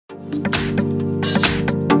That's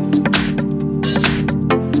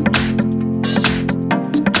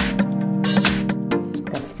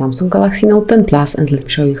Samsung Galaxy Note 10 Plus, and let me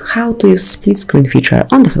show you how to use split screen feature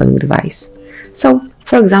on the following device. So,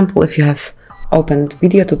 for example, if you have opened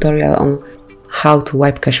video tutorial on how to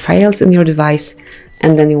wipe cache files in your device,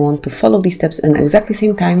 and then you want to follow these steps in exactly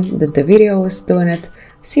same time that the video is doing it,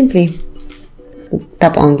 simply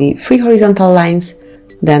tap on the three horizontal lines,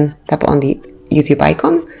 then tap on the YouTube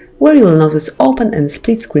icon, where you will notice open in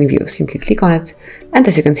split screen view. Simply click on it, and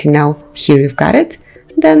as you can see now, here you've got it.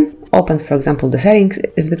 Then open, for example, the settings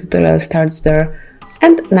if the tutorial starts there,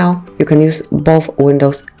 and now you can use both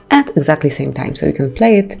windows at exactly same time. So you can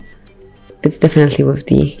play it. It's definitely with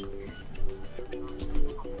the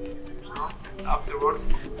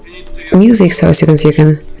music, so as you can see, you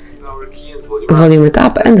can volume it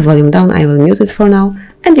up and volume down. I will mute it for now,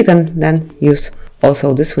 and you can then use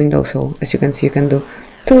also this window. So as you can see, you can do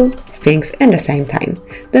two things at the same time.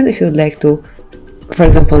 Then if you would like to, for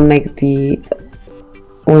example, make the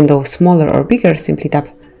window smaller or bigger, simply tap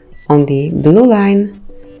on the blue line,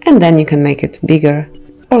 and then you can make it bigger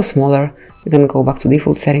or smaller. You can go back to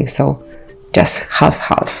default settings, so just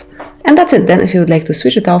half. And that's it. Then if you would like to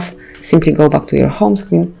switch it off, simply go back to your home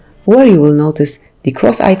screen, where you will notice the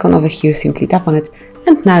cross icon over here. Simply tap on it,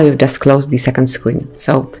 and now you've just closed the second screen,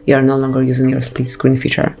 so you are no longer using your split screen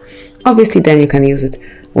feature. Obviously, then you can use it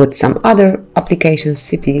with some other applications.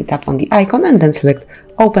 Simply tap on the icon and then select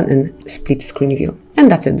open in split screen view, and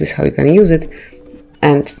that's it. This is how you can use it,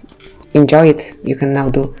 and enjoy it. You can now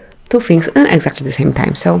do two things in exactly the same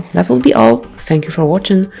time. So that will be all. Thank you for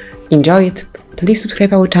watching. Enjoy it. Please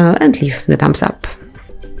subscribe our channel and leave the thumbs up.